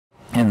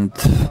and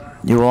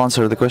you will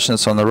answer the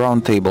questions on the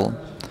round table.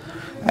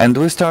 And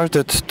we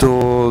started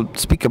to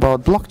speak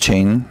about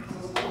blockchain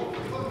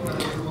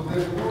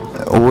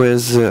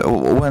with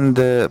when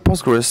the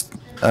Postgres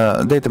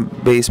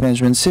database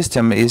management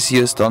system is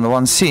used on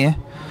 1C.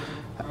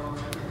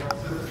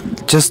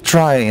 Just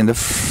try in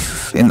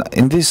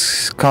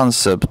this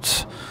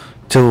concept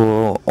to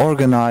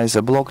organize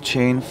a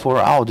blockchain for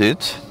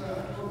audit,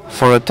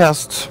 for a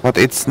test, but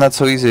it's not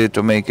so easy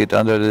to make it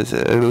under this,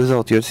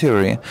 without your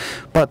theory.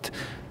 But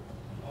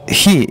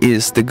he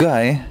is the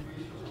guy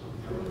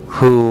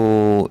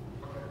who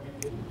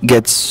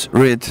gets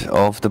rid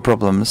of the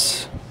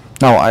problems.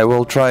 Now I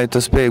will try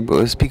to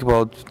speak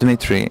about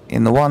Dmitry.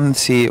 In the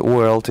 1C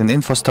world, in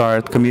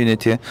InfoStart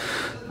community,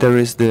 there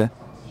is the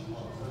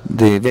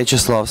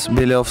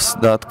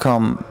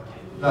Vyacheslavs.com.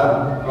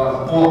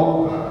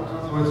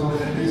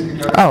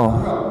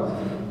 Oh,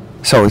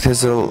 so it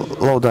has a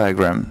low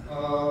diagram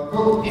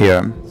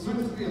here,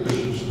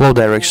 low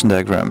direction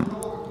diagram.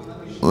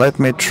 Let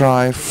me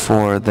try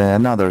for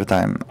another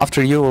time.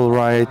 After you will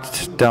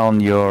write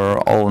down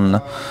your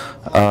own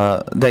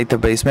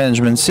database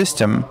management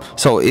system.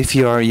 So if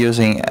you are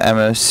using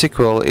MS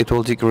SQL, it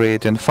will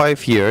degrade in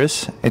 5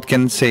 years. It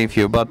can save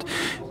you, but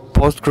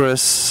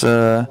Postgres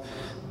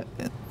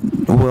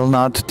will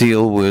not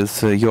deal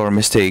with your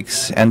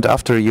mistakes. And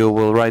after you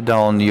will write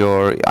down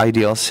your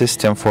ideal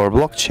system for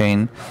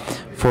blockchain,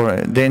 for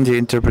the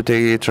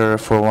interpreter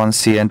for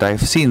 1C, and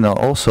I've seen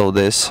also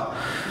this.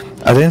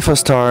 At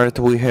InfoStart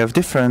we have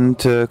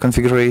different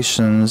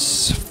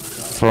configurations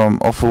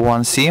of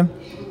 1C,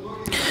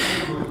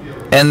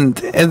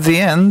 and at the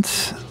end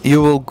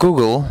you will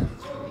Google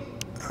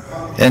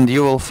and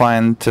you will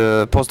find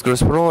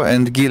Postgres Pro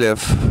and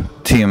Gilev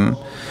team,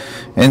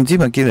 and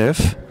Dima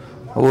Gilev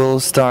will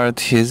start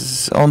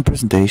his own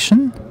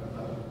presentation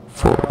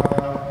for...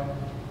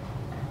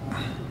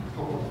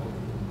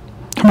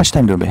 How much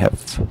time do we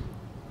have?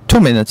 2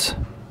 minutes.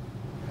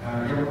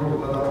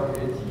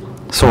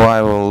 So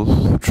I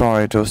will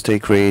try to stay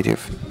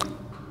creative.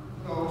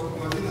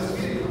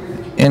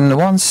 In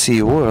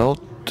 1C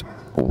world,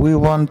 we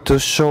want to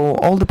show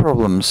all the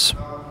problems.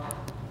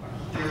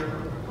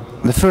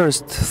 The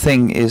first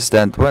thing is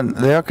that when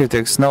the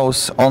architect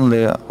knows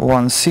only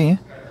 1C,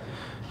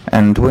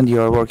 and when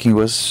you are working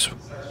with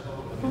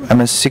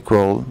MS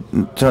SQL,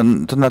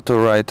 not to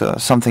write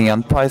something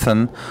on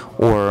Python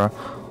or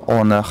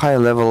on a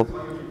high-level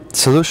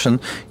solution,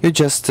 you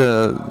just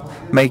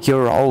make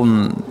your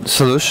own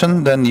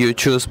solution, then you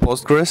choose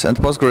Postgres, and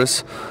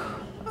Postgres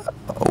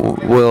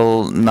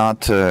will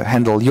not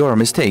handle your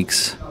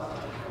mistakes.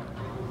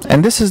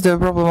 And this is the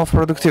problem of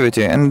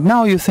productivity. And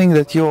now you think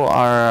that you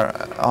are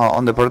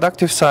on the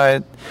productive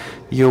side,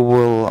 you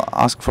will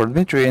ask for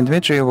Dmitry, and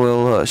Dmitry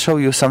will show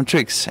you some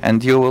tricks,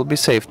 and you will be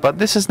safe. But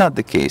this is not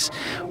the case.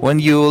 When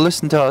you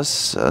listen to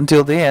us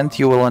until the end,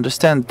 you will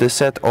understand the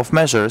set of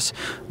measures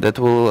that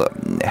will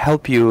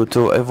help you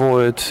to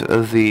avoid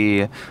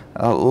the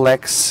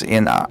lacks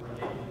in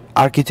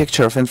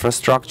architecture of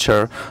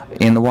infrastructure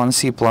in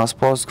 1C plus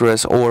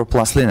Postgres or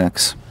plus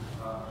Linux.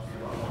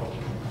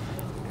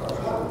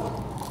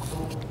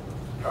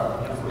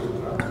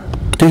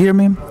 Do you hear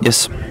me?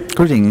 Yes.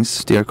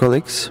 Greetings, dear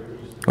colleagues.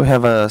 We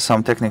have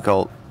some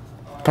technical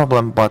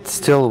problem, but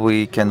still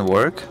we can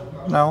work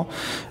now.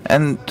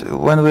 And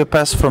when we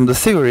pass from the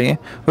theory,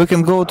 we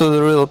can go to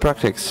the real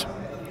practice.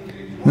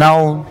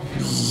 Now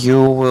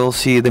you will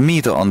see the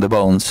meat on the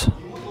bones,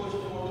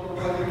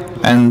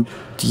 and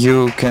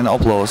you can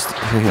upload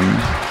him.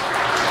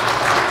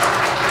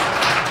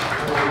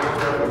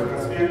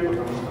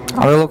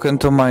 I will look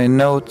into my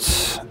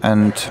notes,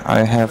 and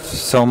I have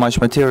so much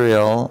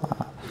material.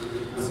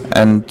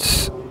 And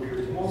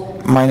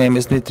my name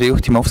is Dmitry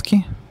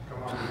Yuhtimovsky.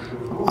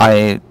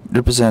 I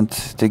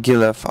represent the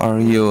Gilev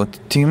RU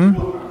team,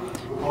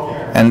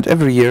 and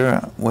every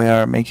year we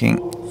are making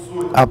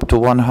up to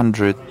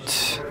 100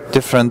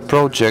 different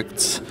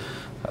projects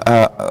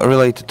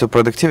related to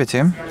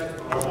productivity,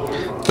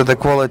 to the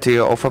quality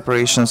of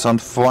operations on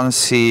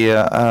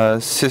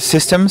 1C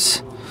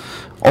systems,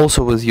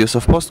 also with use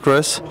of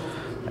Postgres.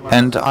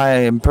 And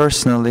I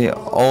personally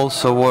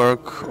also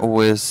work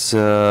with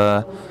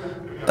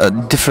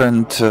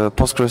different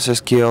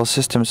PostgreSQL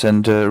systems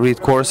and read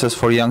courses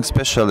for young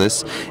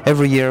specialists.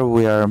 Every year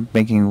we are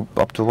making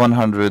up to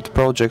 100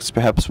 projects,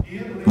 perhaps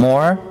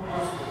more,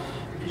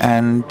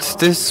 and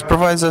this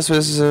provides us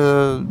with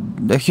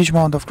a huge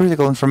amount of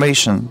critical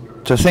information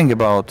to think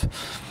about.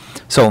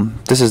 So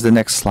this is the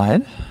next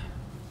slide.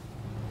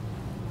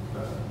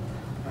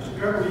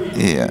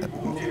 Yeah.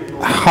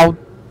 How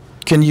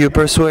can you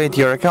persuade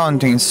your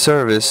accounting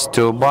service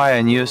to buy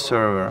a new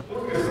server?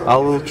 I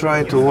will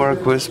try to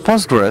work with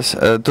Postgres,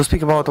 to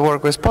speak about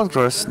work with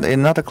Postgres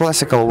in not a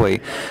classical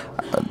way.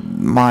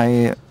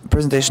 My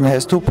presentation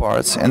has two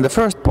parts. In the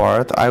first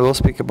part, I will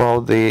speak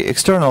about the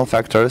external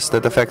factors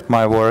that affect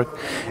my work,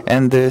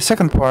 and the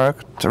second part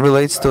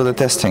relates to the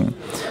testing.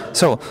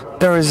 So,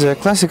 there is a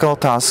classical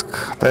task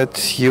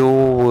that you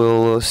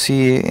will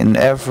see in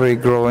every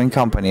growing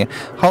company.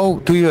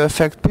 How do you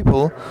affect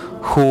people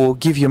who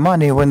give you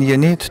money when you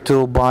need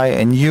to buy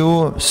a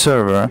new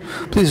server?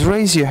 Please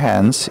raise your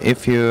hands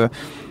if you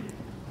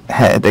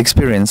had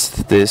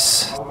experienced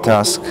this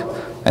task.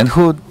 And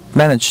who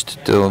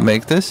managed to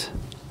make this?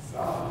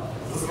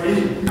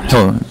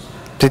 So,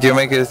 did you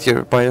make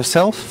it by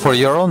yourself for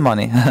your own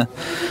money?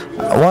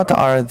 What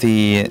are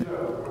the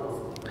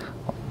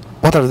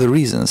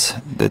reasons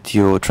that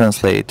you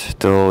translate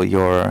to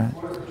your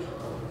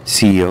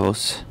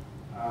CEOs?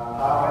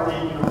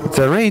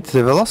 The rate,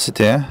 the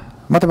velocity.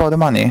 What about the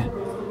money?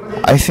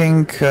 I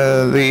think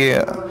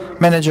the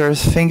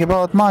managers think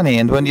about money,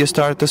 and when you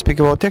start to speak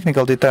about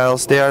technical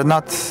details, they are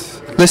not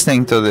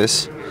listening to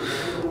this.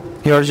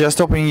 You are just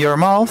opening your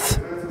mouth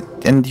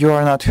and you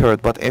are not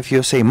heard. But if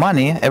you say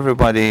money,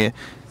 everybody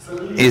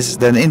is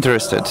then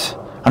interested.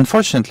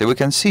 Unfortunately, we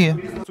can see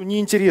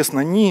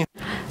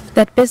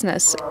that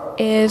business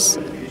is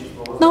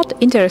not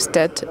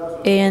interested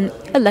in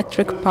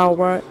electric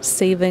power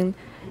saving,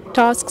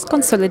 tasks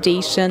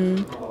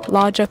consolidation,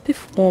 larger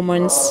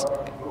performance,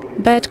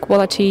 bad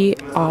quality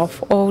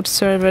of old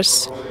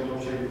servers,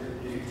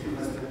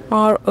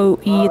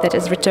 ROE, that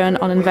is return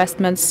on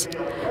investments,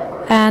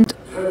 and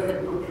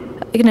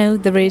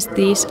there is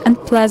this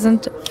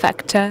unpleasant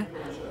factor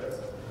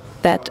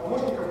that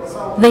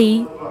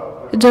they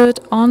do it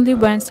only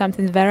when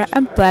something very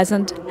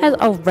unpleasant has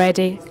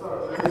already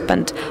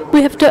happened.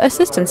 We have two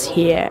assistants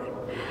here.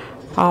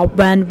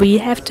 When we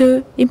have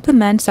to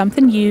implement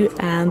something new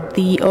and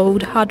the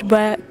old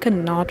hardware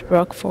cannot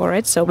work for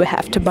it, so we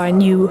have to buy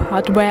new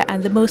hardware,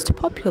 and the most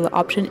popular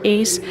option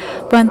is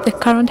when the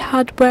current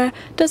hardware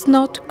does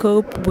not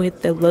cope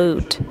with the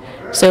load.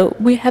 So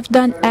we have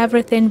done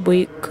everything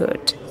we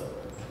could.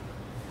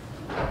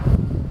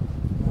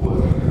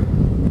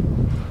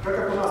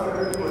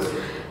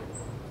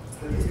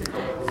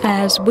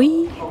 As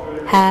we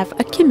have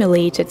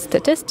accumulated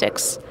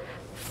statistics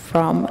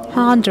from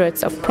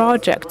hundreds of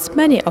projects,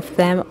 many of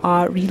them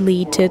are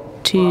related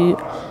to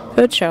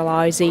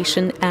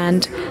virtualization,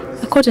 and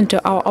according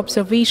to our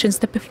observations,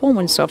 the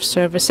performance of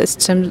server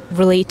systems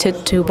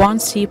related to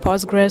 1C,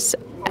 Postgres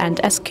and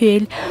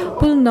SQL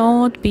will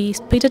not be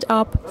speeded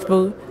up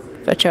through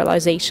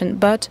virtualization,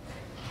 but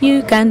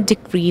you can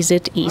decrease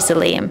it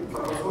easily.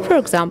 For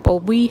example,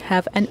 we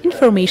have an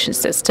information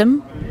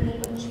system.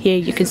 Here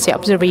you can see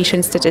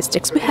observation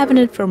statistics. We have an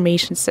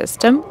information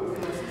system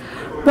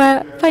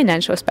where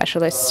financial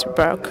specialists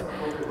work.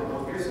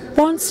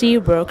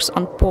 1C works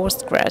on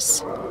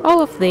Postgres.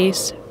 All of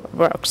this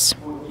works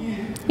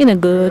in a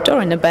good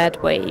or in a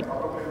bad way.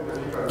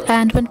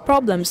 And when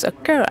problems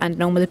occur, and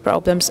normally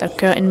problems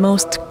occur in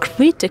most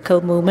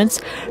critical moments,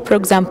 for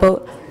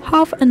example,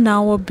 half an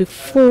hour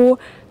before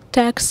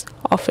tax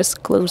office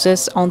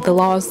closes on the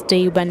last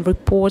day when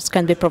reports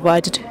can be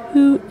provided,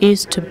 who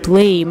is to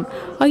blame?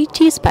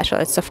 IT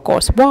specialists, of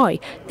course. Why?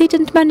 They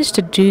didn't manage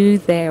to do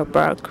their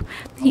work.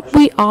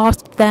 We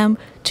asked them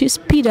to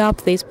speed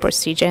up this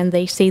procedure, and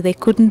they say they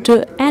couldn't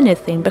do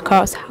anything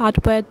because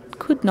hardware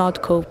could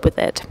not cope with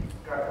it.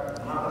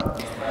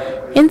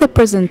 In the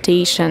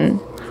presentation,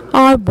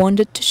 I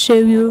wanted to show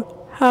you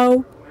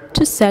how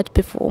to set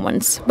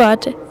performance,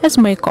 but as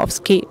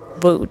Mayakovsky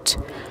wrote,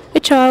 a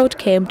child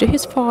came to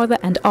his father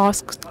and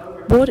asked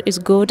what is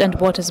good and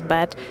what is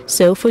bad.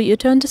 So for you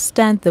to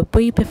understand the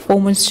way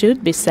performance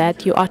should be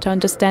set, you are to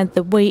understand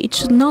the way it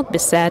should not be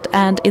set.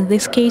 And in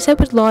this case, I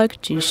would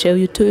like to show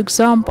you two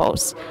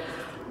examples.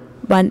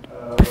 When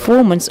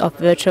performance of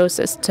virtual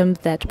system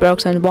that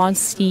works on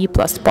 1C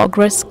plus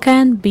Postgres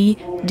can be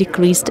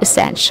decreased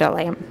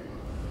essentially.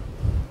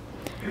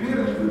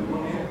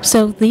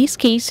 So these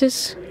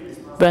cases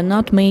were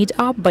not made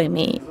up by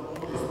me.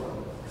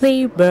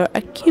 They were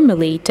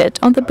accumulated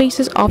on the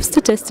basis of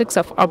statistics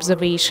of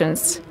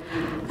observations.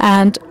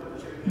 And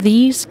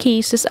these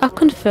cases are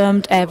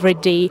confirmed every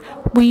day.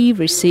 We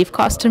receive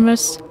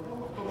customers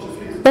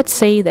that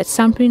say that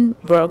something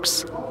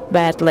works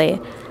badly.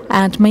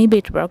 And maybe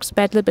it works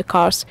badly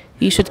because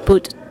you should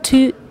put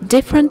two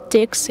different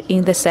ticks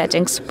in the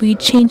settings. We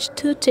change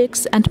two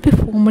ticks and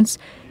performance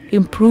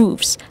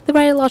improves. There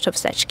are a lot of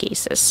such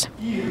cases.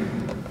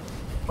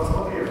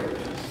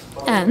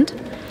 And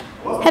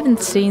having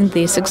seen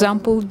this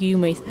example, you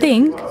may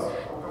think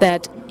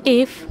that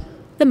if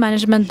the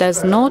management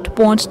does not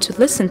want to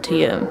listen to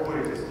you,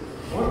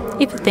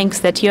 if it thinks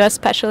that you are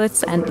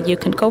specialists and you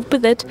can cope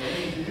with it,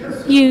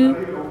 you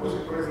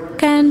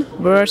can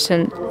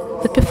worsen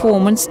the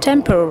performance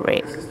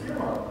temporarily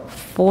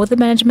for the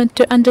management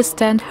to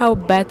understand how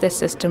bad the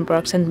system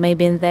works, and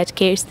maybe in that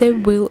case they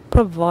will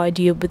provide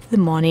you with the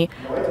money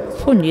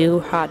for new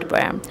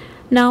hardware.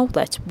 Now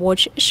let's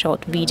watch a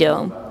short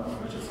video.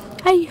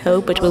 I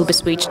hope it will be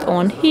switched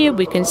on. Here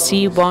we can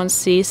see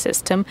 1C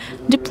system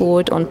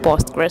deployed on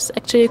Postgres.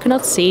 Actually, you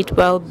cannot see it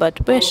well,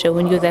 but we're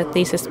showing you that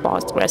this is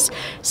Postgres.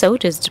 So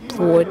it is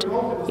deployed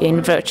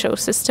in virtual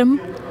system.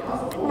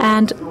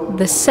 And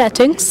the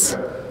settings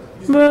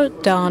were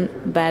done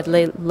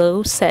badly.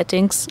 Low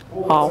settings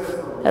of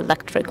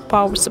electric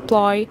power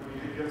supply.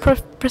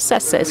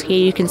 Processors,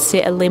 here you can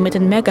see a limit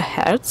in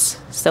megahertz,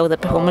 so the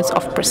performance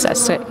of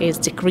processor is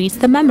decreased,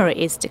 the memory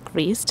is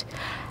decreased,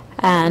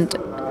 and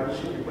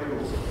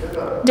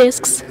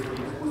disks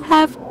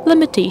have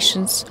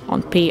limitations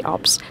on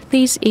POPs.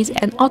 This is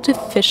an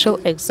artificial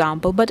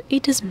example, but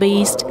it is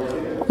based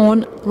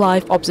on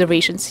live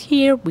observations.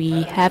 Here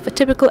we have a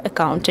typical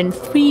account in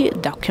 3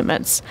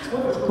 documents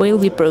will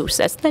be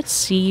processed. Let's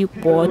see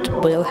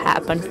what will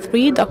happen.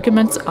 3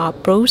 documents are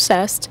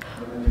processed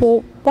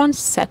for 1.5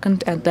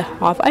 seconds.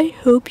 I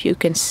hope you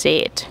can see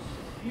it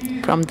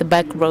from the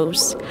back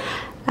rows.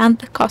 And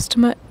the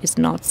customer is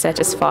not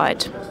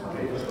satisfied.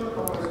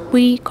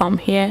 We come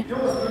here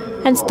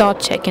and start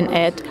checking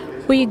it.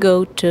 We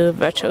go to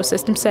virtual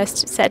system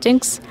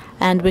settings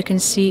and we can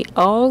see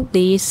all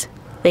these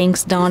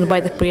things done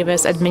by the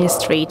previous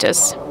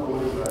administrators.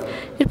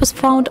 It was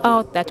found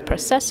out that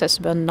processors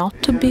were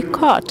not to be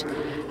cut.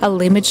 A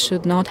limit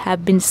should not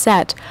have been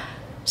set.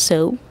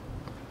 So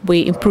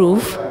we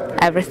improve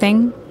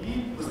everything.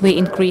 We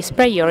increase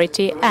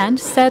priority and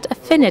set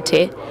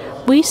affinity.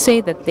 We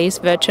say that this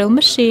virtual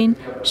machine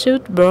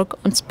should work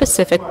on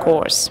specific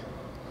cores.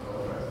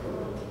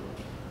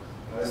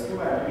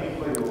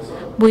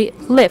 We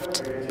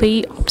lift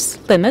POPs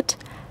limit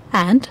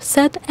and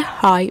set a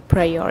high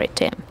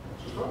priority.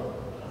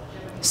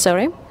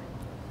 Sorry?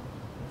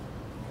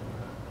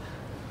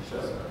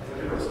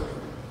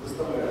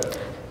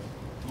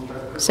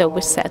 So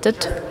we set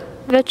it.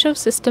 Virtual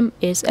system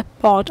is a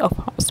part of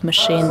host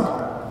machine.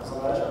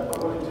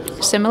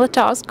 Similar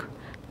task,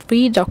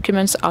 3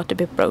 documents are to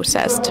be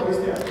processed.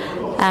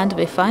 And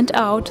we find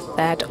out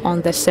that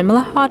on the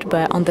similar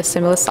hardware, on the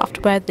similar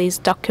software, these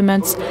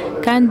documents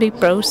can be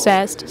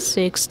processed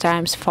 6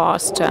 times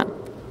faster.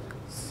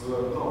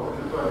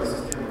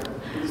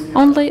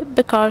 Only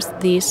because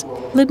these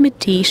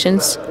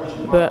limitations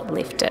were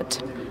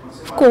lifted.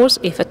 Of course,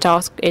 if a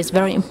task is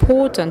very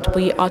important,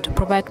 we are to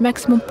provide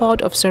maximum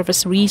part of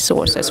service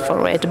resources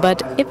for it.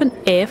 But even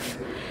if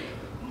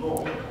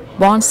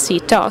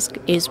 1C task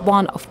is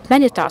one of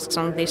many tasks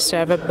on this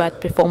server,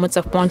 but performance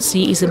of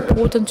 1C is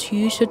important,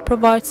 you should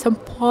provide some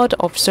part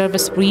of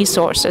service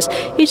resources.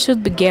 It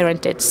should be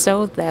guaranteed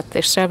so that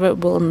the server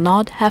will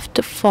not have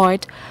to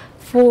fight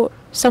for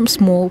some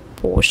small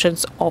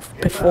portions of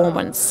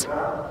performance.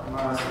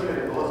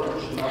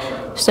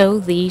 So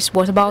this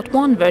was about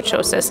one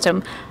virtual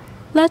system.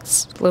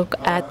 Let's look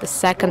at the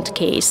second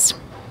case.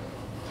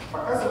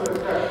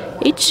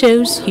 It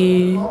shows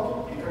you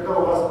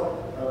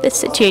the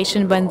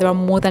situation when there are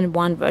more than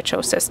one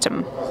virtual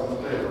system.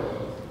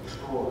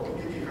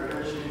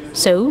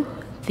 So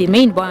the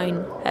main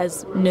one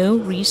has no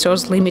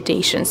resource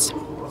limitations.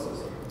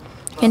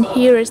 And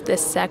here is the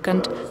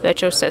second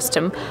virtual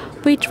system.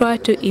 We try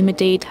to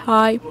imitate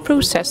high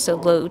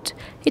processor load.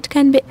 It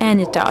can be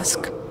any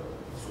task.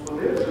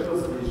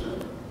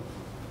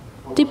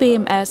 The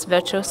MS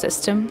virtual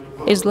system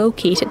is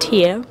located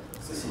here.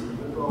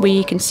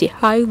 We can see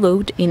high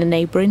load in a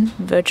neighboring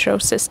virtual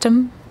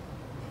system.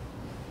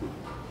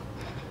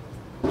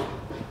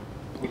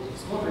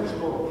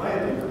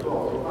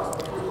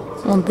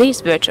 On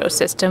this virtual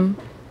system,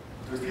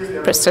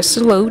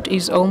 processor load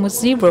is almost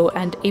 0,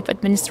 and if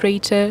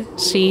administrator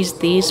sees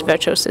this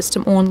virtual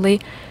system only,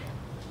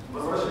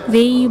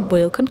 they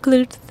will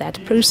conclude that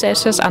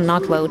processors are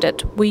not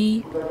loaded.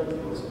 We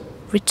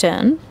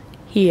return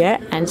here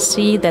and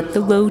see that the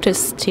load is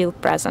still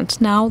present.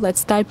 Now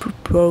let's try to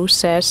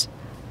process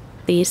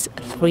these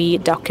 3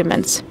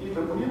 documents.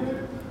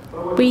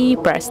 We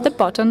press the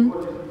button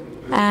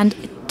and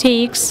it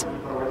takes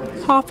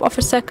half of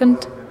a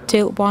second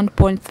till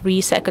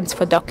 1.3 seconds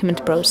for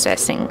document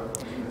processing.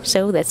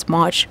 So that's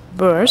much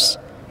worse.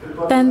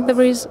 Then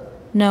there is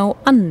no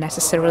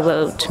unnecessary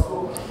load.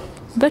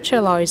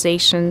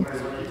 Virtualization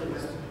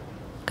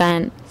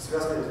can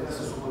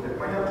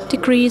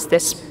decrease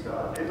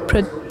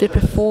the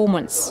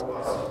performance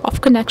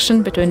of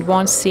connection between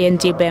 1C and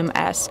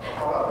DBMS.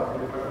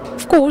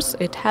 Of course,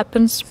 it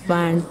happens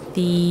when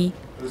the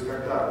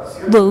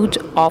load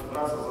of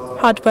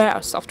hardware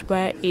or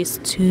software is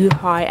too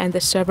high and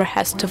the server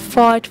has to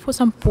fight for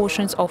some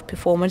portions of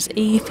performance.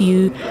 If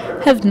you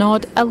have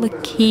not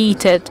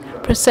allocated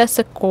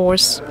processor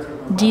cores,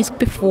 disk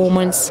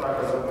performance,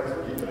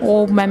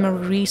 or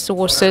memory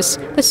resources,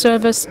 the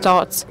server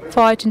starts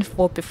fighting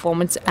for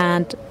performance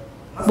and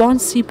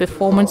 1C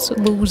performance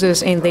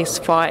loses in this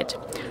fight.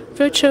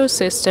 Virtual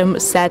system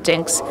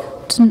settings.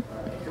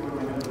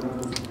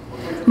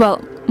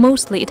 Well,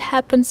 mostly it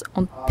happens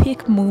on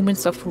peak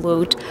moments of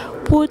load.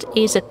 What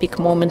is a peak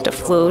moment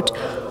of load?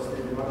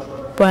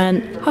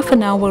 When half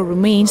an hour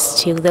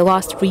remains till the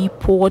last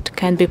report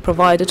can be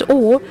provided,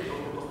 or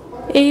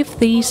if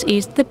this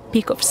is the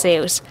peak of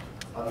sales.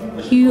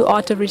 you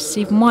are to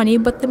receive money,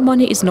 but the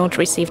money is not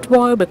received.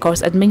 Why?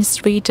 Because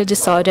administrator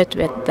decided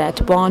that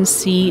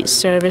 1C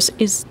service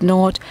is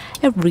not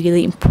a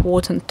really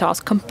important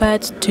task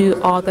compared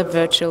to other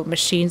virtual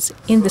machines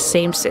in the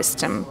same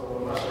system.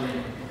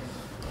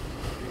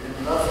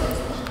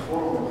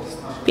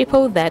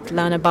 People that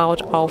learn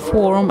about our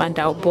forum and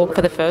our blog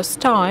for the first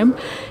time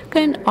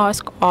can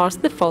ask us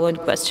the following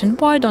question: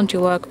 why don't you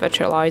like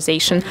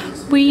virtualization?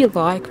 We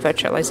like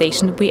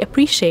virtualization, we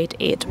appreciate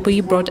it, we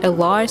brought a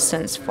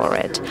license for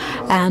it,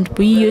 and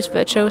we use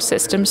virtual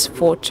systems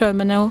for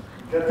terminal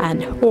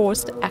and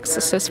host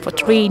accesses, for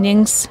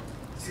trainings,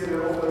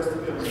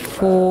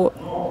 for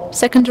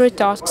secondary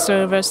task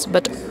servers,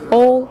 but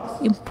all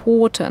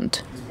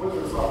important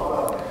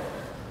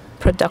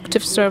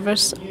productive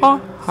servers are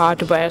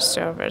hardware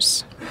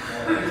servers.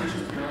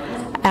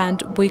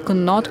 And we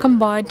cannot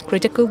combine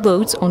critical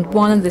loads on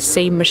one and the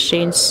same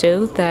machine,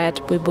 so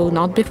that we will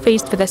not be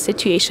faced with a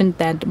situation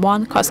that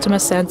one customer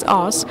sends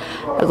us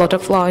a lot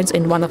of lines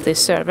in one of these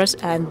servers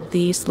and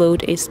this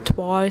load is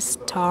twice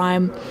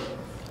time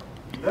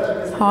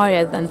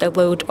higher than the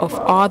load of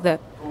other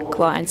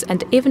clients.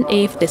 And even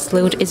if this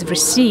load is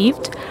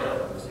received,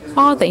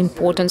 other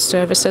important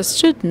services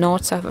should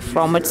not suffer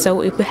from it.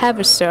 So if we have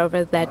a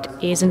server that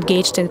is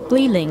engaged in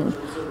cleaning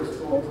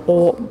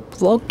or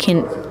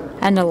blocking,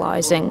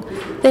 analyzing,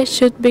 there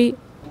should be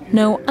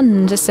no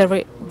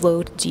unnecessary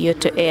load due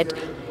to it.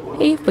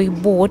 If we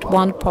bought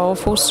one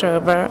powerful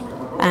server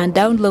and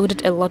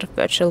downloaded a lot of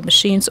virtual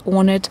machines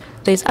on it,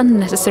 this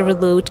unnecessary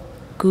load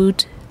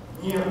could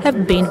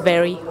have been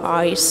very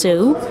high.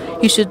 So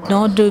you should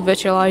not do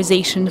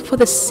virtualization for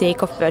the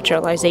sake of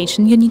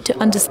virtualization. You need to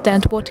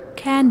understand what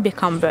can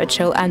become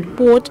virtual and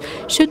what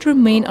should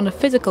remain on a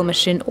physical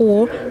machine,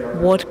 or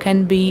what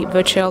can be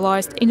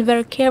virtualized in a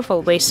very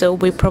careful way. So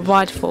we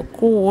provide for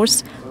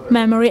cores,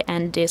 memory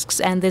and disks,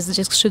 and these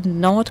disks should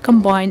not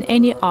combine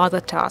any other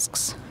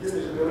tasks.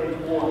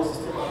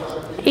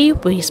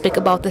 If we speak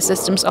about the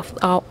systems of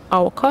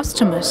our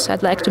customers,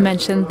 I'd like to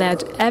mention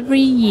that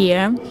every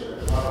year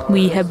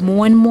we have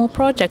more and more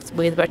projects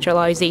with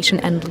virtualization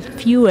and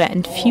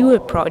fewer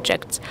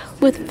projects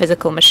with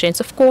physical machines.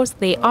 Of course,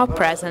 they are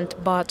present,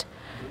 but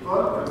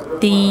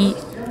the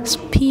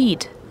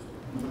speed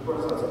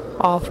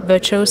of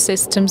virtual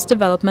systems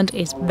development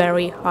is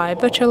very high.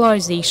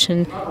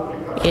 Virtualization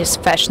is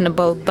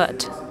fashionable,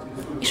 but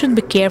you should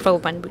be careful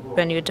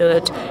when you do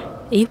it.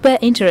 If we're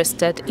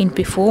interested in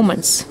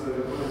performance,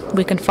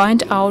 we can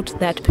find out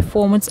that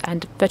performance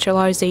and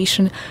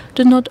virtualization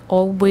do not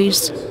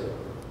always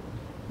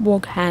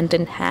walk hand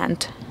in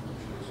hand.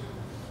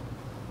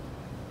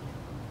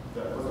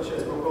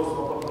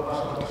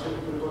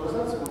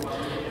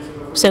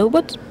 So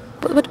what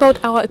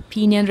about our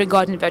opinion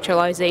regarding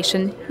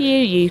virtualization?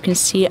 Here you can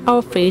see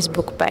our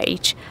Facebook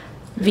page,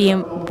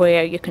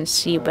 where you can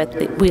see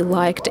that we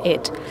liked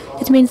it.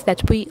 It means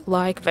that we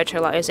like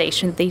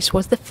virtualization. This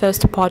was the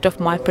first part of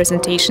my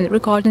presentation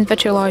regarding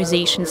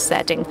virtualization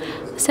setting.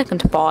 The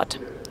second part,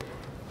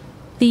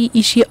 the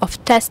issue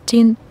of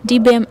testing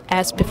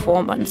DBMS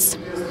performance.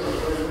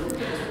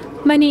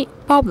 Many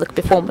public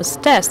performance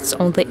tests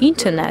on the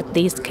internet,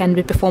 these can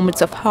be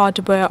performance of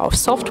hardware or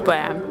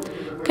software,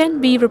 can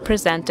be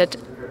represented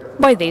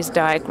by this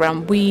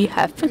diagram. We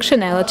have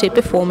functionality,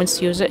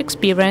 performance, user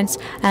experience,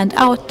 and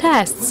our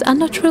tests are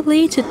not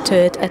related to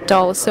it at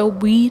all, so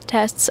we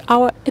test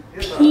our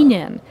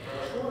opinion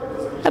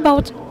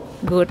about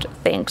good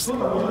things.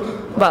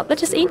 Well,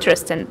 that is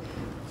interesting.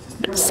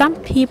 But some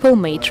people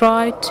may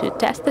try to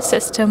test the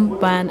system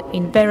when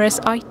in various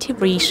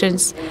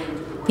iterations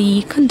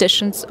the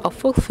conditions of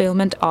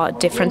fulfillment are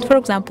different. For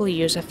example, you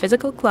use a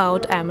physical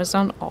cloud,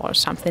 Amazon or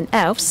something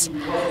else,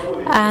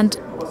 and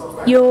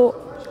your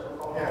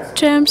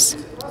terms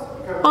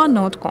are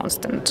not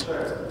constant.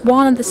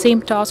 One and the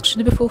same task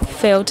should be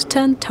fulfilled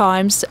 10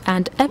 times,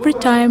 and every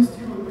time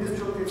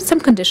some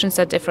conditions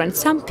are different.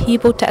 Some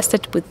people test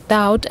it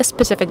without a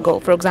specific goal.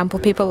 For example,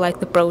 people like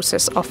the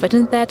process of it.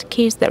 In that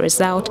case, the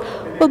result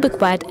will be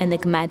quite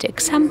enigmatic.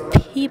 Some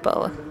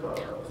people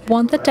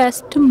want the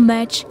test to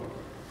match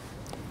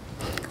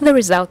the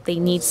result they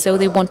need, so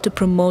they want to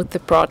promote the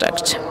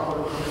product.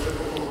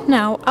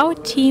 Now, our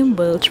team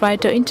will try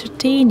to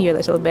entertain you a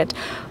little bit.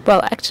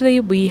 Well, actually,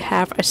 we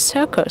have a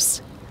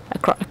circus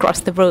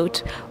across the road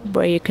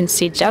where you can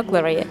see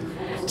jugglery.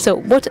 So,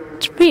 what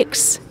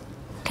tricks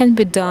can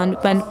be done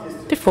when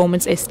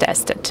performance is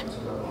tested?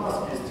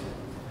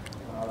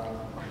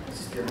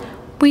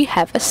 We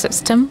have a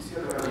system,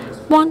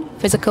 one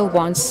physical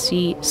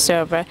 1C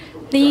server.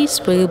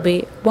 These will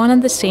be one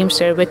and the same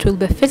server. It will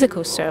be a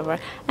physical server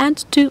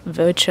and two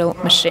virtual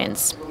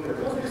machines.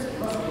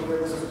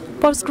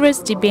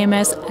 Postgres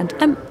DBMS and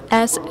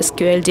MS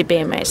SQL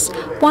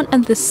DBMS. One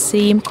and the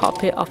same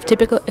copy of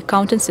typical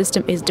accounting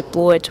system is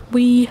deployed.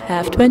 We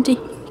have 20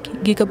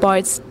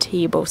 gigabytes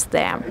tables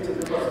there.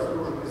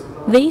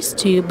 These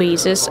two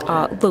bases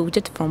are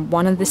loaded from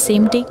one and the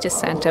same data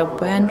center.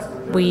 When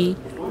we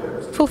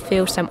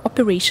fulfill some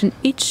operation,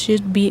 it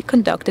should be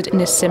conducted in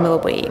a similar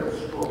way.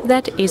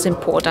 That is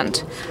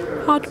important.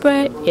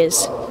 hardware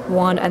is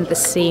one and the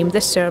same,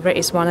 the server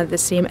is one and the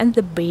same, and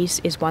the base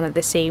is one and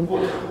the same.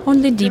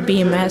 Only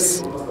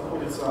DBMS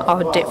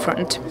are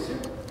different.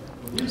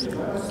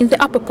 In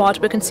the upper part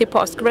we can see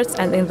Postgres,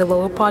 and in the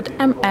lower part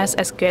MS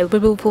SQL. We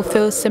will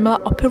fulfill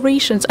similar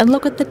operations and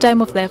look at the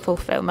time of their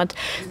fulfillment.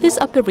 These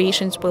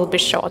operations will be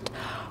short.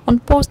 On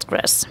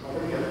Postgres,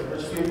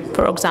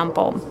 for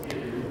example,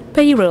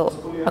 payroll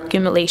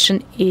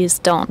accumulation is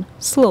done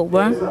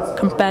slower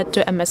compared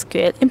to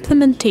MSQL.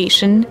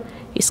 Implementation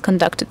is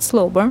conducted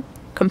slower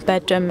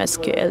compared to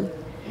MSQL.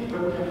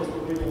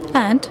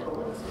 And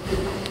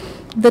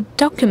the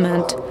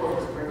document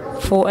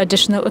for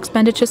additional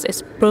expenditures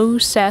is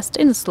processed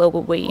in a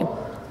slower way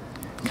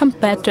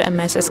compared to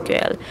MS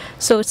SQL.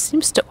 So it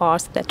seems to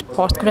us that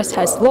Postgres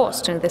has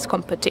lost in this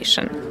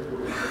competition.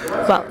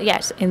 Well,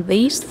 yes, in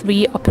these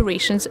three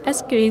operations,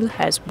 SQL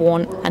has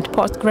won and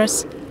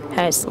Postgres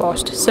has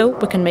lost. So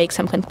we can make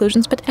some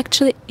conclusions, but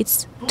actually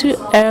it's too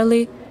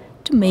early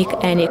to make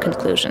any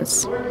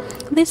conclusions.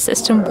 This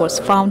system was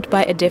found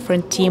by a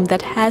different team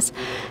that has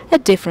a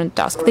different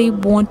task. They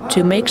want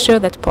to make sure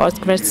that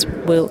Postgres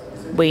will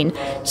win.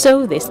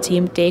 So this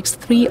team takes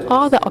three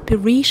other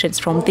operations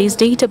from these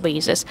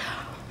databases.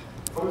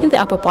 In the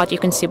upper part you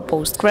can see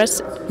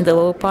Postgres, in the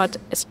lower part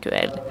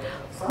SQL.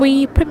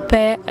 We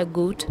prepare a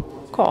good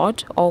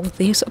code. All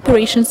these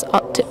operations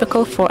are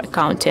typical for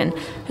accounting.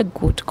 A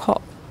good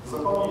code.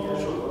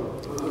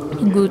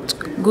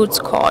 Goods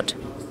code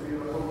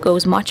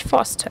goes much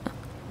faster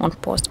on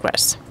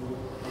Postgres.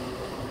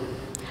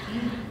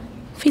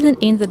 Filling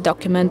in the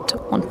document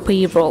on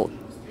payroll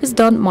is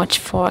done much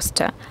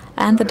faster,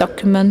 and the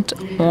document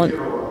on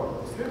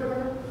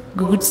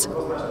goods,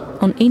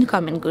 on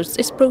incoming goods,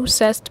 is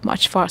processed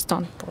much faster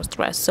on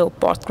Postgres. So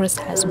Postgres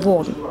has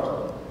won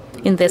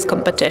in this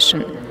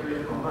competition.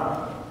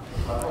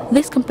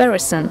 This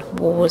comparison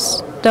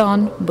was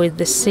done with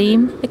the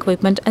same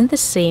equipment and the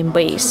same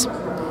base.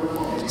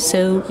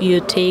 So you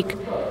take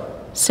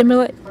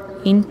similar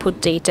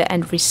input data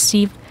and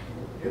receive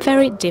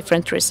very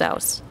different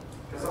results.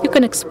 You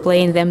can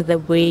explain them the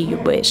way you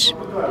wish.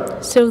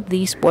 So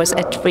this was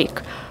a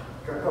trick.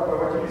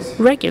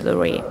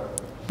 Regularly,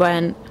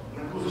 when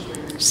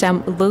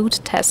some load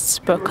tests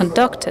were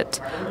conducted,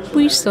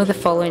 we saw the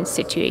following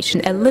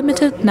situation. A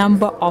limited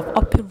number of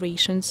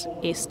operations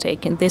is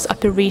taken. These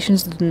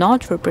operations do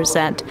not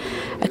represent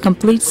a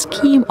complete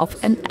scheme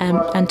of an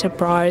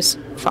enterprise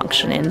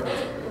functioning.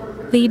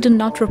 They do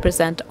not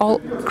represent all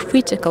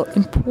critical,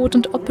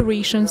 important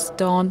operations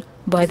done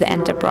by the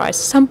enterprise.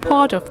 Some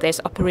part of these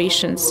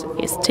operations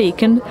is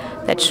taken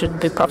that should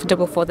be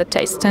profitable for the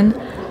testing.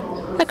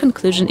 A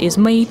conclusion is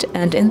made,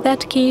 and in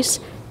that case,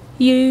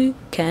 you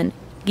can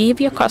give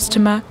your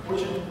customer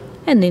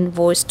an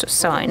invoice to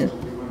sign.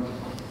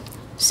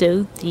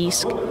 So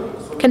these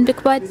can be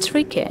quite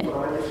tricky,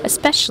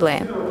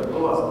 especially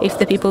if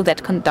the people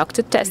that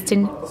conducted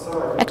testing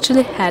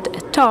actually had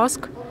a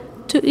task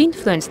to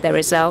influence the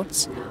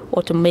results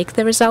or to make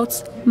the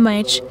results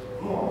match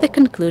the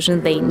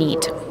conclusion they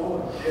need.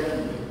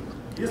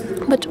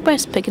 But we're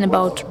speaking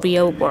about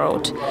real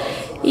world.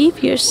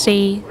 If you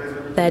say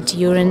that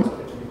during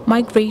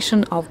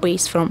migration of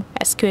base from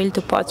SQL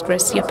to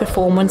Postgres your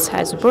performance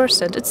has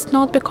worsened, it's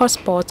not because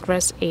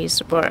Postgres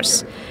is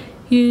worse.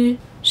 You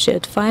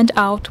should find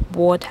out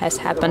what has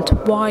happened,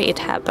 why it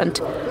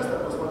happened.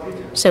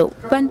 So,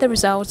 when the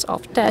results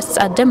of tests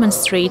are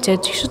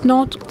demonstrated, you should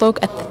not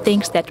look at the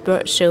things that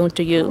were shown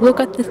to you.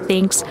 Look at the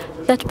things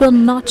that were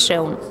not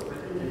shown.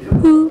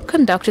 Who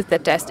conducted the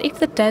test? If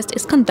the test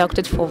is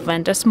conducted for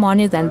vendor's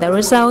money, then the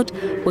result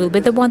will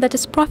be the one that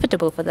is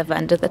profitable for the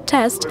vendor. The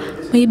test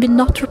may be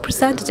not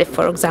representative.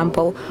 For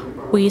example,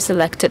 we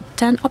selected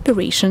 10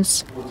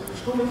 operations,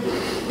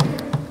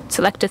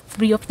 selected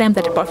 3 of them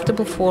that are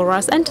profitable for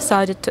us, and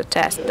decided to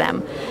test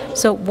them.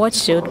 So what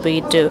should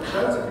we do?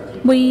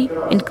 We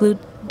include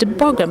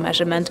debugger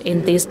measurement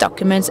in these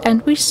documents,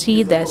 and we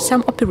see that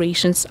some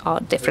operations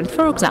are different.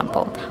 For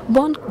example,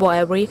 one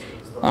query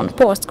on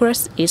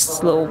Postgres is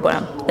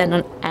slower than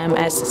on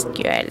MS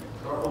SQL.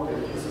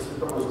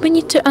 We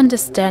need to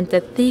understand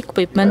that the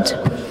equipment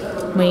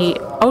may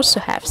also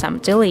have some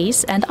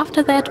delays, and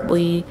after that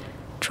we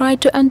try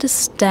to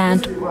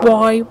understand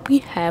why we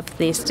have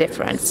this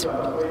difference.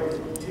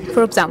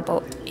 For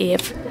example,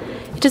 if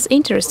it is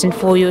interesting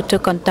for you to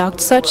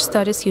conduct such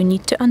studies, you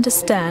need to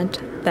understand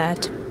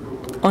that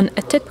on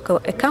a typical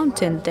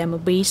accounting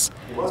database,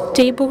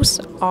 tables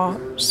are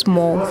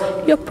small.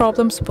 Your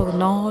problems will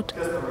not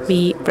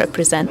be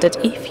represented.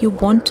 If you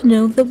want to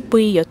know the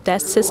way your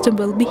test system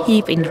will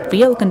behave in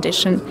real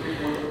condition,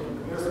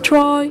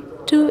 try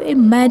to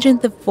imagine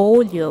the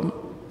volume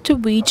to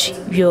which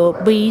your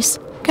base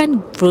can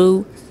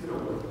grow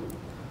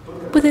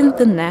within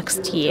the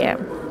next year.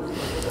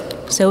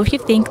 So if you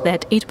think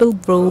that it will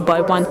grow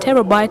by 1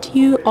 terabyte,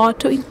 you ought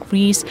to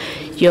increase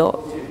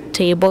your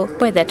table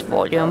by that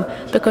volume,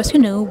 because you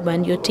know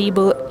when your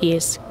table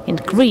is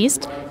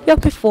increased, your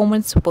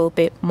performance will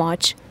be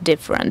much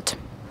different.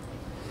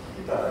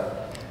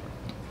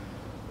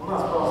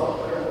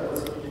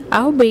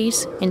 Our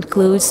base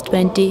includes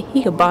 20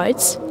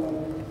 gigabytes.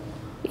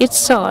 Its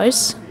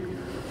size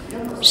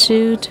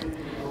should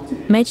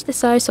match the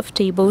size of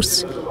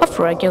tables of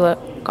regular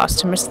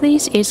customers.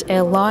 This is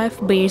a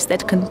live base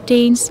that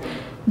contains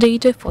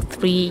data for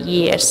 3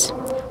 years.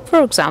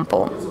 For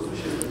example,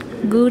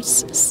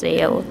 goods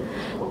sale.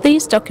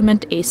 This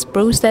document is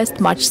processed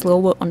much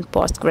slower on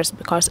Postgres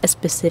because a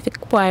specific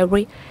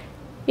query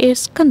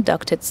is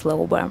conducted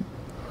slower.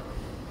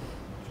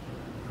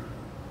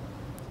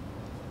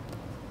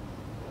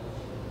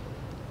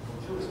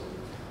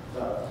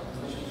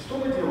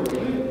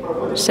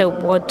 So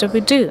what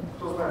do?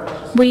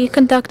 We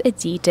conduct a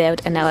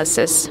detailed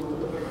analysis.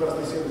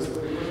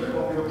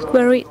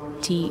 Query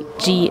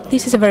TG.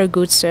 This is a very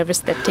good service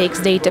that takes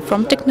data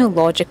from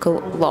technological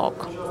log.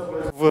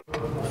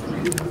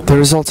 The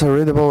results are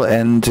readable,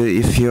 and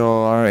if you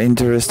are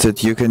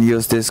interested, you can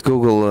use this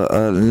Google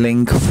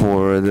link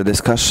for the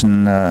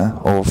discussion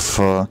of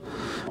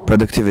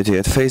productivity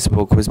at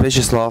Facebook with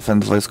Vyacheslav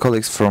and his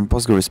colleagues from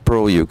Postgres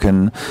Pro. You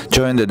can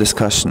join the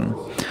discussion.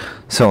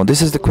 So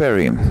this is the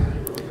query.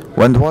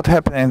 And what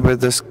happened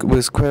with this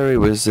query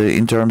was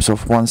in terms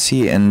of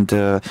 1C and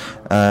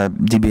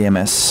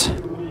DBMS.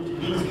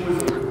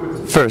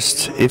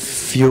 First,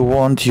 if you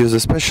want to use a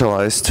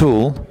specialized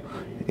tool,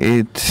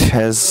 it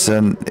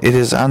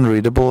is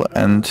unreadable,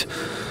 and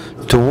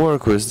to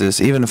work with this,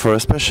 even for a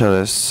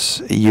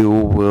specialist, you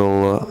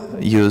will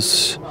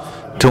use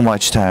too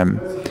much time.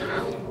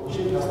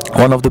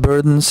 One of the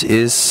burdens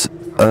is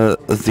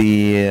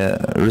the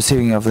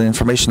receiving of the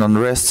information on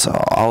rests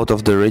out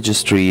of the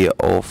registry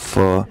of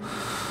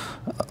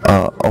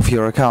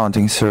your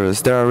accounting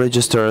service. There are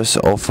registers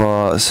of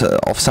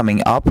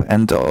summing up,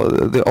 and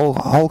the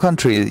whole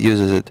country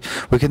uses it.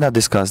 We cannot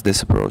discuss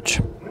this approach.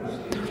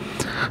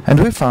 And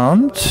we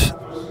found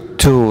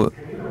 2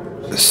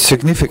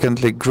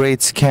 significantly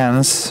great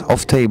scans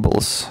of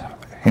tables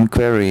in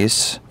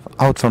queries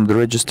out from the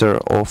register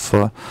of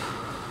the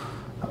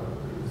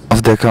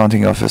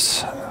accounting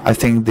office. I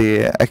think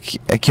the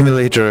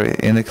accumulator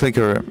in the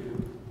clicker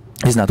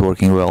is not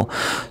working well.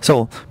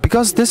 So,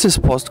 because this is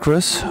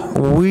Postgres,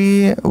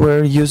 we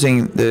were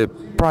using the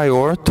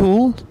prior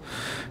tool,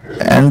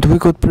 and we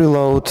could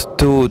preload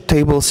 2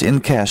 tables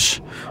in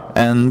cache,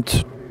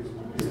 and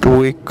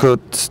we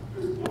could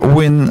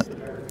win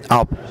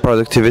up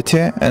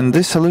productivity, and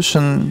this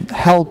solution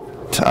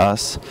helped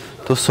us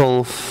to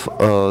solve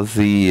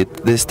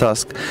this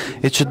task.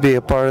 It should be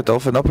a part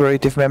of an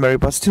operative memory,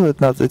 but still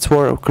it's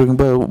working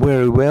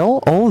very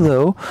well,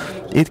 although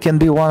it can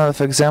be one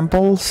of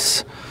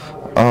examples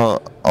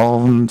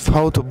on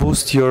how to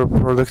boost your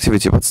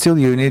productivity, but still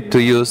you need to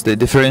use the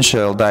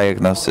differential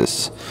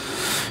diagnosis.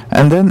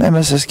 And then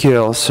MS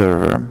SQL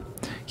Server.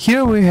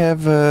 Here we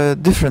have a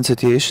different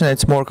situation.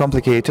 It's more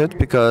complicated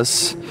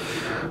because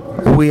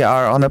we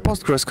are on a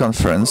Postgres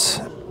conference.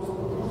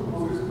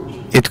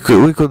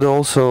 We could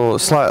also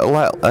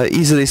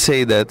easily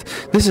say that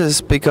this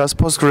is because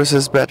Postgres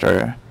is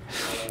better.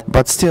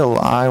 But still,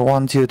 I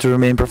want you to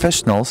remain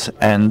professionals,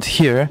 and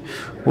here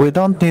we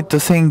don't need to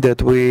think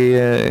that we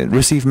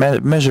receive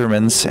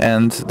measurements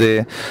and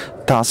the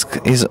task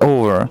is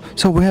over.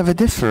 So we have a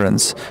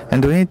difference,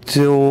 and we need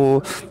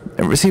to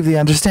receive the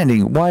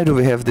understanding why do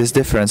we have this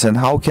difference and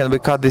how can we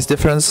cut this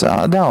difference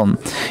down.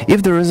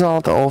 If the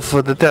result of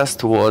the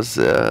test was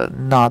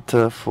not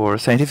for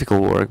scientific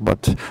work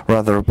but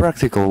rather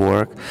practical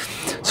work,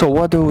 so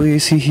what do we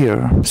see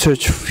here,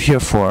 search here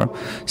for?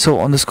 So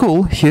on the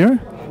school here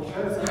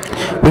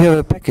we have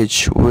a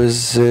package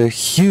with a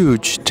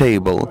huge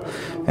table,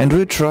 and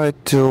we try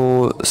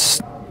to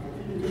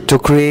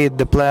create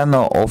the plan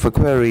of a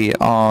query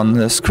on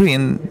the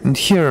screen, and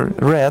here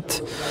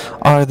red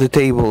are the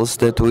tables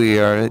that we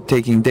are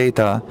taking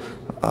data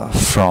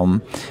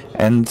from,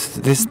 and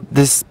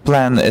this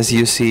plan, as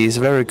you see, is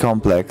very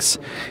complex.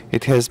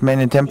 It has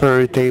many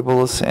temporary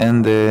tables,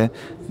 and the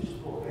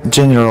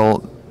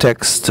general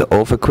text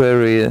of a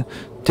query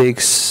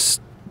takes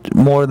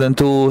more than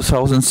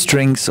 2,000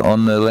 strings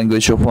on the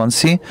language of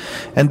 1C,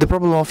 and the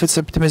problem of its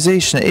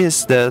optimization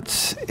is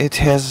that it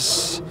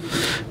has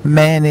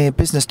many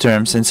business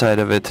terms inside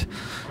of it.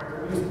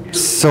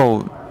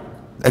 So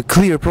a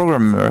clear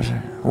programmer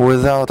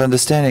without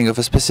understanding of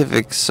the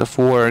specifics of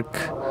work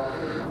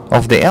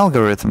of the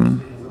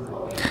algorithm,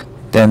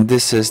 then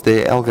this is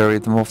the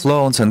algorithm of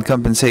loans and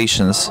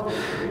compensations,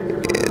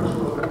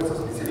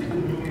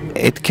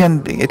 it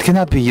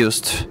cannot be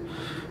used.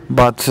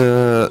 But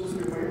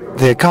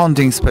the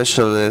accounting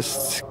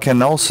specialists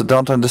can also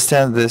don't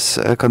understand this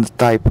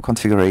type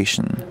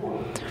configuration.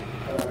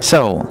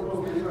 So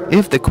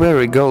if the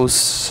query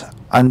is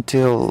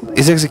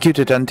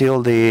executed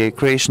until the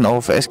creation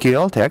of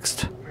SQL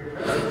text,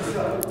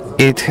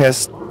 it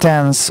has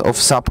tens of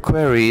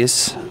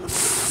subqueries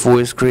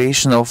with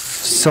creation of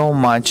so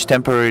much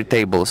temporary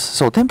tables.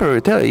 So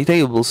temporary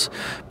tables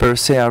per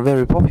se are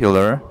very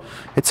popular.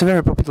 It's a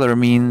very popular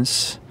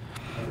means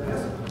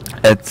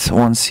at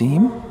 1C,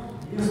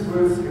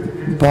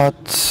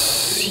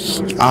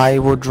 but I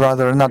would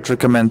rather not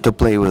recommend to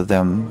play with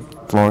them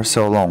for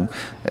so long.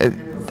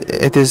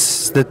 it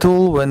is the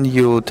tool when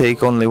you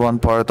take only one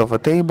part of a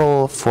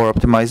table for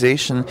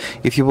optimization,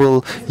 if you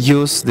will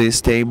use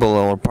this table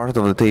or part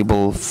of the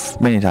table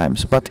many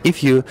times. But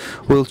if you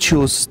will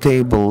choose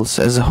tables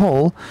as a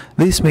whole,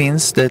 this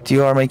means that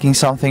you are making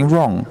something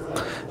wrong.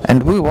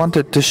 And we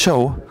wanted to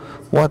show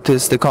what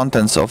is the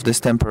contents of this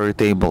temporary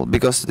table,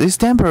 because this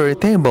temporary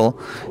table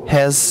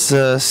has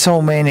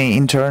so many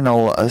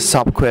internal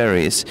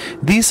subqueries.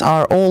 These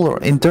are all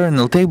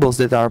internal tables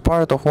that are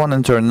part of one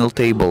internal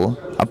table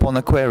upon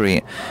a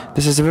query.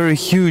 This is a very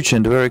huge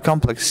and very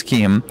complex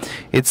scheme.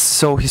 It's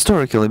so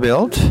historically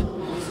built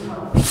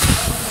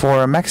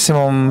for a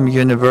maximum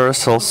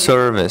universal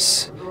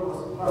service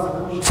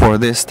for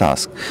this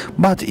task.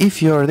 But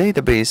if your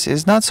database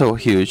is not so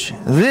huge,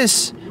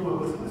 this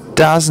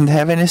doesn't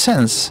have any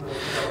sense.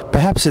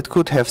 Perhaps it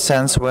could have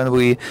sense when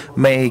we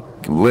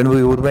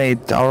would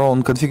make our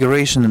own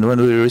configuration and when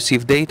we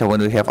receive data, when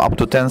we have up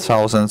to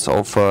 10,000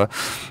 of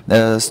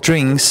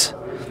strings.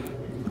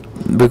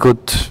 We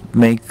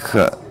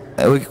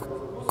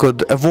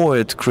could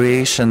avoid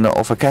creation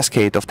of a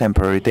cascade of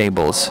temporary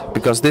tables,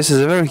 because this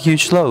is a very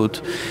huge load.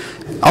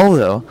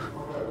 Although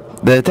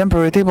the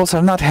temporary tables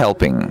are not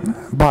helping,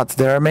 but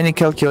there are many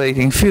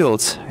calculating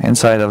fields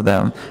inside of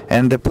them,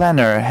 and the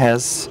planner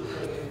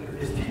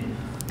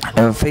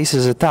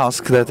faces a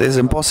task that is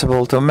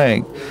impossible to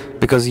make,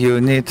 because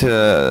you need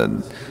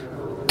to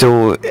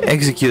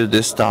execute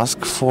this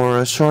task for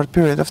a short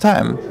period of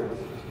time.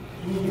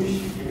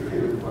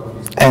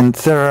 And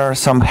there are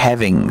some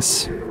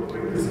havings,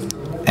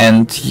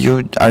 and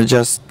you are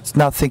just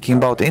not thinking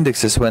about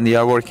indexes when you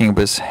are working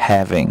with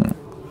having.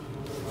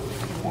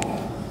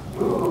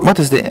 What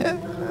is the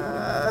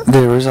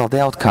result,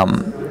 the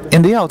outcome?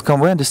 In the outcome,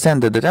 we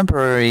understand that the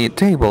temporary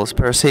tables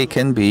per se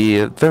can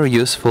be very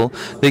useful.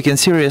 They can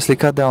seriously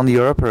cut down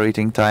your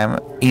operating time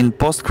in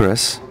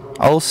Postgres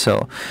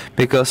also,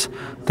 because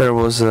there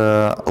was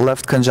a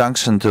left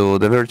conjunction to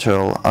the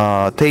virtual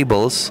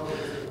tables,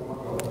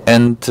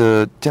 and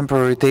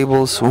temporary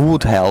tables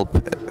would help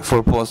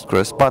for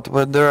Postgres. But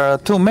when there are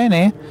too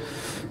many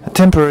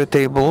temporary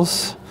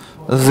tables,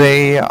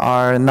 they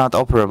are not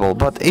operable.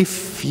 But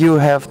if you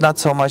have not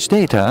so much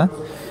data,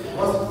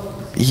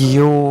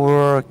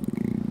 you're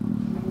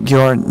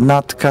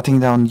not cutting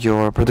down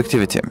your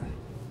productivity.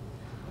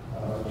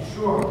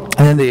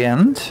 And in the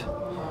end,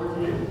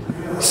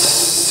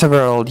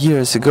 several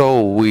years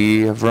ago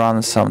we have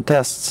run some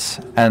tests,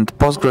 and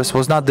Postgres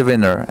was not the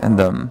winner in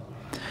them.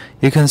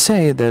 You can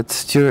say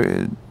that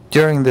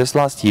during these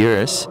last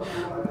years,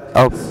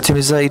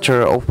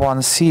 optimizer of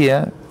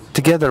 1C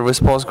together with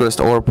Postgres,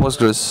 or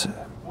Postgres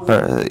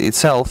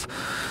itself,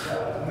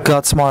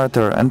 got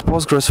smarter, and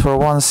Postgres for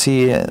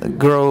 1C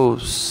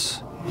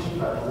grows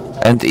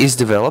and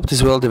is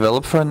well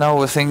developed for now.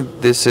 We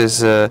think this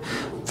is a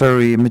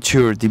very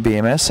mature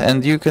DBMS,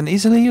 and you can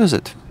easily use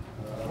it.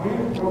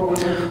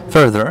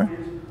 Further,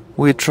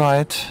 we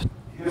tried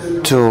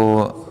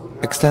to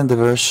extend the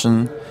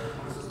version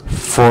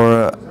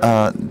for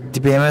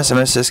DBMS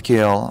MS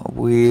SQL.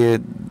 We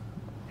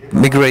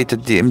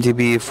migrated the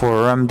MDB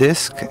for RAM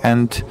disk,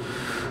 and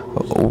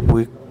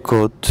we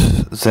could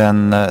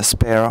then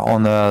spare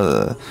on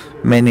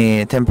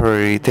many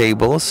temporary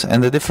tables,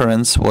 and the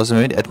difference was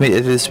at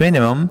its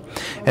minimum,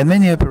 and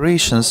many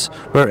operations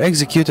were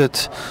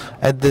executed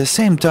at the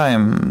same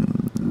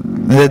time,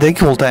 the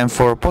equal time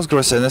for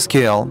Postgres and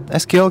SQL.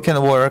 SQL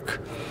can work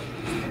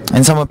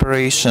in some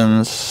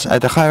operations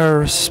at a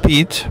higher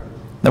speed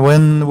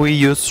when we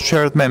use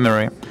shared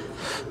memory.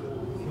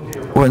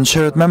 When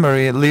shared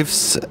memory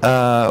lives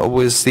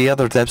with the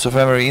other types of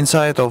memory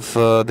inside of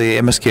the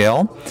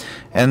MSQL,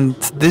 and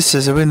this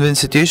is a win-win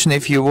situation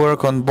if you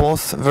work on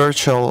both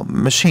virtual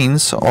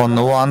machines on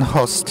one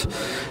host.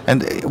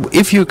 And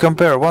if you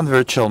compare one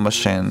virtual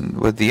machine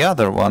with the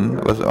other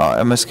one, with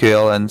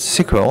MSQL and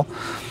SQL,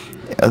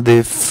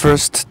 the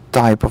first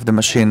type of the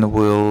machine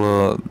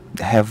will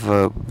have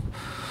a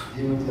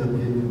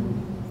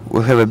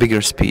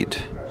bigger speed.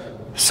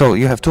 So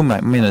you have 2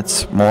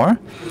 minutes more.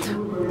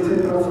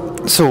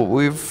 So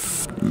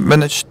we've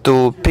managed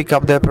to pick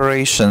up the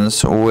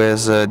operations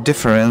with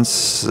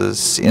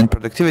differences in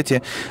productivity,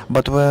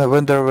 but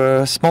when there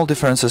were small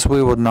differences,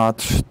 we would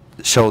not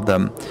show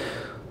them.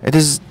 It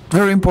is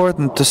very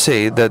important to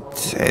say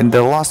that in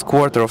the last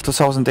quarter of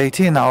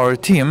 2018, our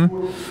team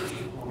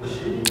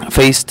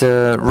faced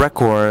a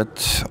record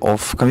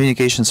of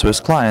communications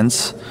with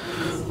clients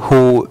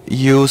who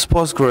use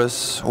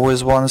Postgres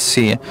with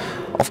 1C.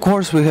 Of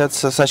course, we had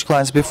such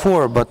clients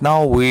before, but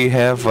now we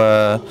have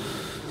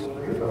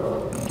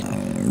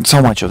so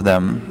much of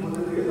them.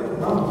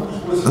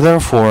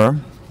 Therefore,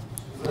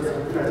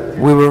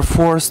 we were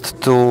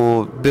forced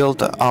to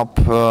build up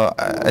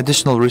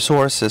additional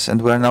resources,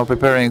 and we are now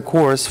preparing a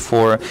course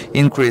for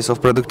increase of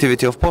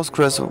productivity of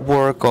Postgres,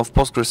 work of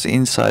Postgres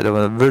inside of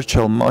a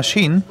virtual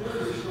machine.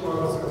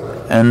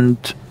 And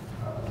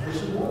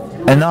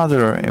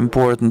another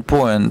important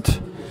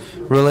point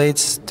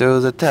relates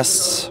to the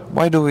tests.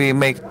 Why do we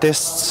make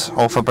tests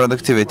of a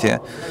productivity?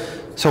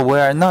 So we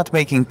are not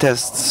making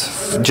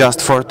tests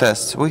just for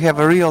tests. We have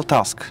a real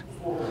task.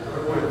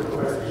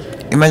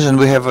 Imagine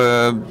we have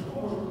a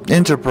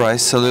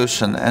enterprise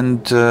solution,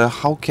 and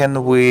how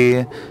can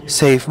we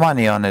save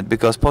money on it,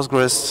 because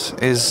Postgres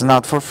is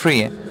not for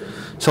free.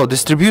 So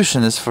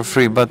distribution is for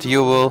free, but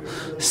you will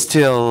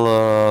still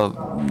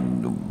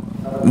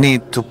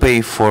need to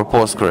pay for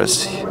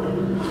Postgres.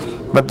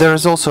 But there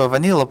is also a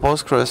vanilla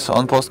Postgres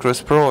on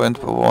Postgres Pro, and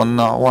on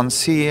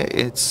 1C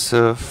it's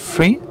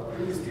free.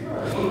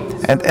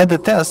 And at the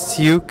test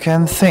you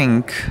can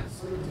think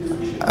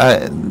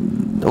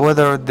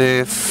whether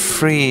the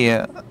free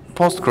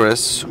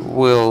Postgres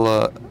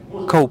will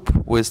cope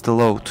with the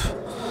load.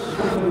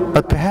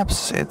 But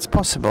perhaps it's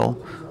possible.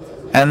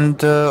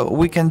 And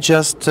we can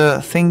just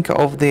think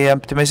of the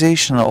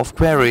optimization of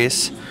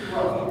queries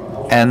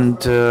and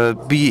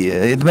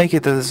make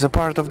it as a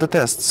part of the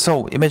test.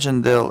 So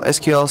imagine the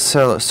SQL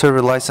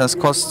Server license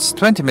costs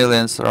 20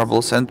 million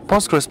rubles, and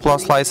Postgres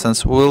Plus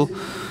license will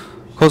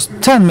cost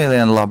 10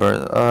 million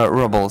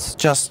rubles,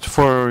 just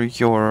for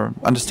your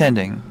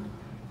understanding.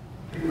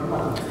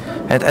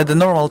 And at the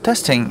normal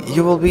testing,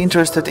 you will be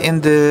interested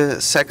in the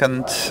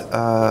second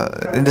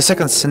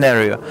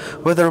scenario,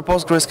 whether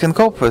Postgres can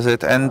cope with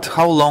it, and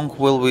how long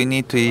will we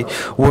need to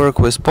work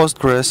with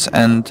Postgres,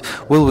 and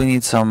will we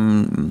need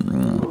some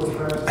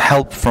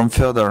help from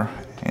further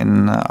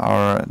in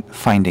our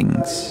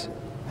findings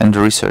and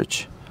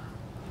research.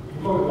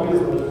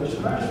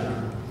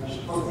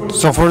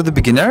 So for the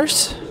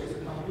beginners,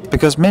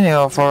 because many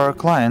of our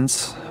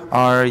clients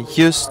are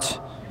used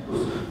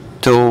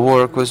to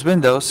work with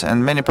Windows,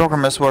 and many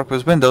programmers work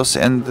with Windows,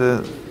 and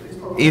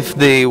if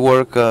they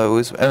work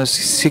with MS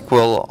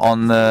SQL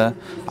on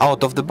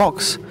out of the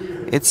box,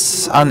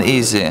 it's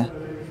uneasy.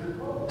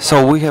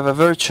 So we have a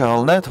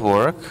virtual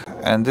network,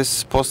 and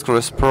this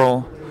Postgres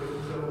Pro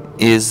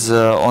is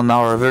on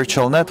our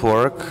virtual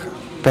network.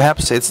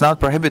 Perhaps it's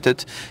not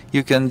prohibited.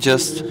 You can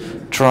just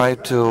try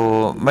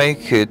to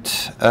make it,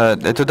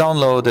 to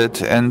download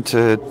it, and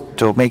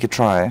to make it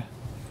try.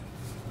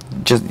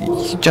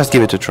 Just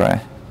give it a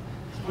try.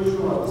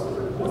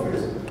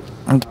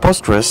 And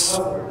Postgres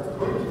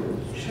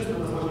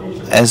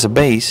as a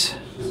base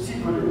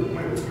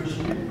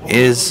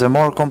is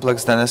more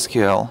complex than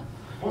SQL.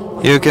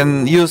 You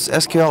can use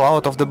SQL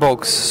out of the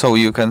box, so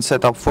you can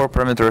set up 4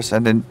 parameters,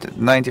 and in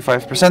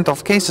 95%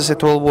 of cases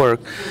it will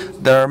work.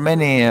 There are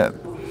many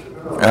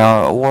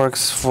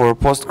works for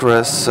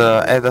Postgres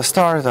at a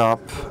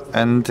startup,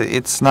 and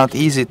it's not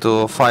easy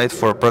to fight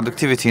for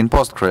productivity in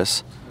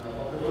Postgres.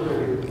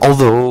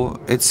 Although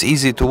it's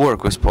easy to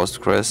work with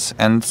Postgres,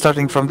 and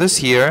starting from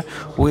this year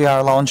we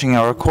are launching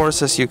our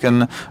courses. You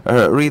can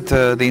read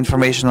the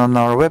information on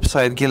our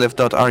website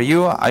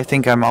gilif.ru. I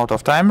think I'm out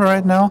of time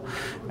right now,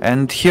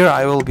 and here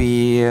I will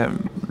be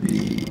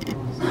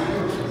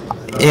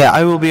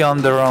I will be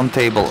on the round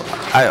table.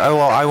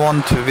 I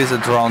want to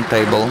visit the round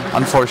table,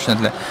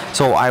 unfortunately,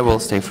 so I will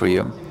stay for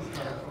you.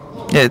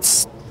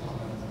 It's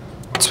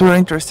very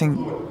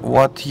interesting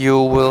what you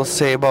will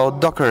say about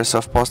Dockers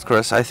of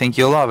Postgres. I think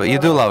you love it. You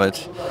do love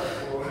it.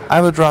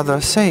 I would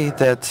rather say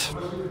that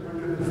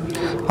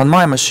on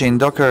my machine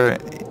Docker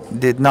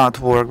did not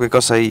work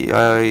because I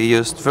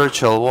used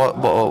virtual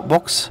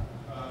box.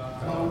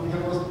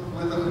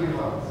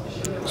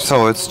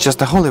 So it's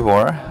just a holy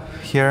war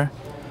here.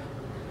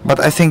 But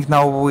I think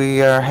now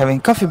we are having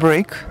coffee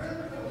break.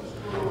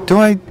 Do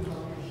I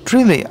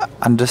really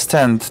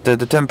understand that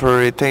the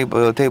temporary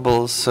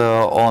tables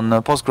on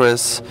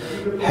Postgres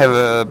have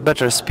a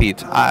better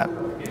speed?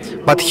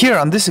 But here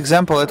on this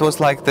example it was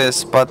like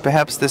this, but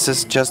perhaps this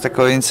is just a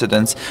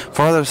coincidence.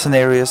 For other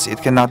scenarios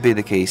it cannot be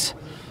the case.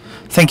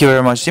 Thank you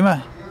very much,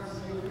 Dima.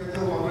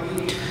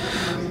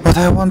 But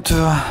I want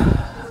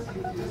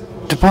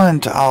to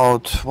point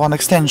out one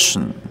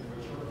extension.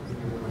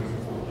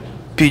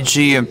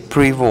 PG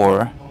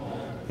pre-war.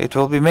 It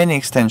will be many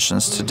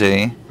extensions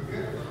today.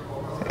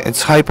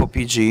 It's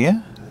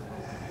HypoPG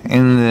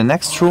in the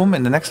next room,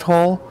 in the next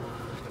hall.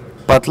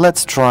 But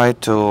let's try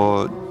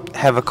to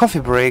have a coffee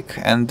break,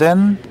 and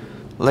then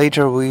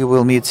later we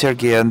will meet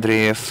Sergey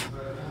Andreev,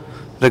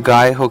 the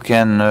guy who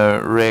can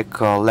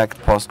recollect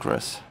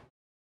Postgres.